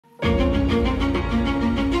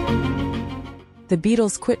The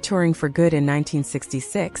Beatles quit touring for good in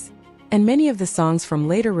 1966, and many of the songs from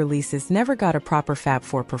later releases never got a proper Fab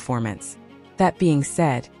 4 performance. That being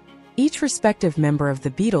said, each respective member of the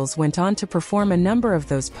Beatles went on to perform a number of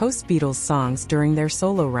those post-Beatles songs during their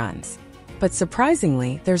solo runs. But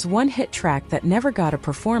surprisingly, there's one hit track that never got a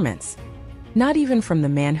performance, not even from the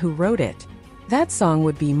man who wrote it. That song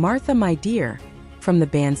would be Martha My Dear, from the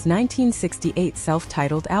band's 1968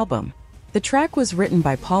 self-titled album. The track was written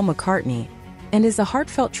by Paul McCartney and is a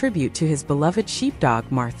heartfelt tribute to his beloved sheepdog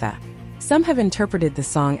Martha. Some have interpreted the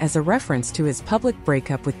song as a reference to his public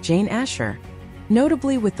breakup with Jane Asher,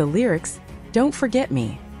 notably with the lyrics, "Don't forget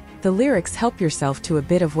me." The lyrics, "Help yourself to a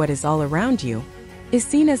bit of what is all around you," is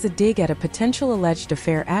seen as a dig at a potential alleged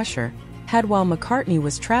affair Asher had while McCartney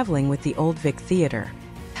was traveling with the Old Vic Theatre.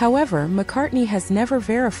 However, McCartney has never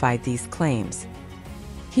verified these claims.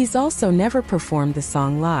 He's also never performed the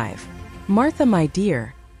song live. Martha My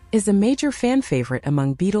Dear is a major fan favorite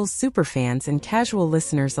among Beatles superfans and casual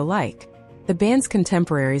listeners alike. The band's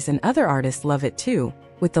contemporaries and other artists love it too,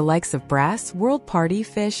 with the likes of Brass, World Party,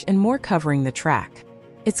 Fish, and more covering the track.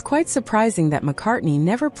 It's quite surprising that McCartney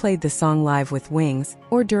never played the song live with Wings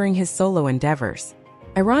or during his solo endeavors.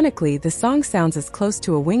 Ironically, the song sounds as close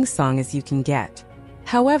to a Wings song as you can get.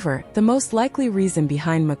 However, the most likely reason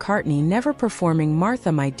behind McCartney never performing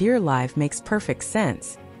Martha My Dear live makes perfect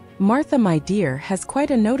sense. Martha My Dear has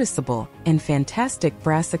quite a noticeable and fantastic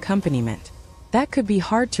brass accompaniment that could be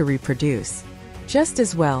hard to reproduce. Just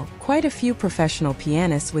as well, quite a few professional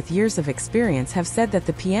pianists with years of experience have said that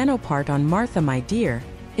the piano part on Martha My Dear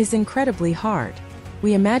is incredibly hard.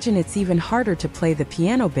 We imagine it's even harder to play the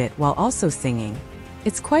piano bit while also singing.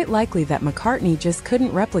 It's quite likely that McCartney just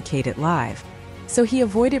couldn't replicate it live, so he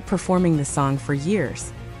avoided performing the song for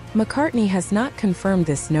years. McCartney has not confirmed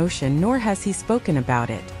this notion, nor has he spoken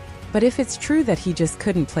about it. But if it's true that he just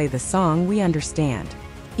couldn't play the song, we understand.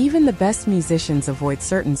 Even the best musicians avoid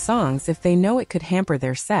certain songs if they know it could hamper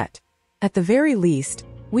their set. At the very least,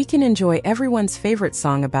 we can enjoy everyone's favorite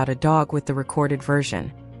song about a dog with the recorded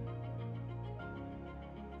version.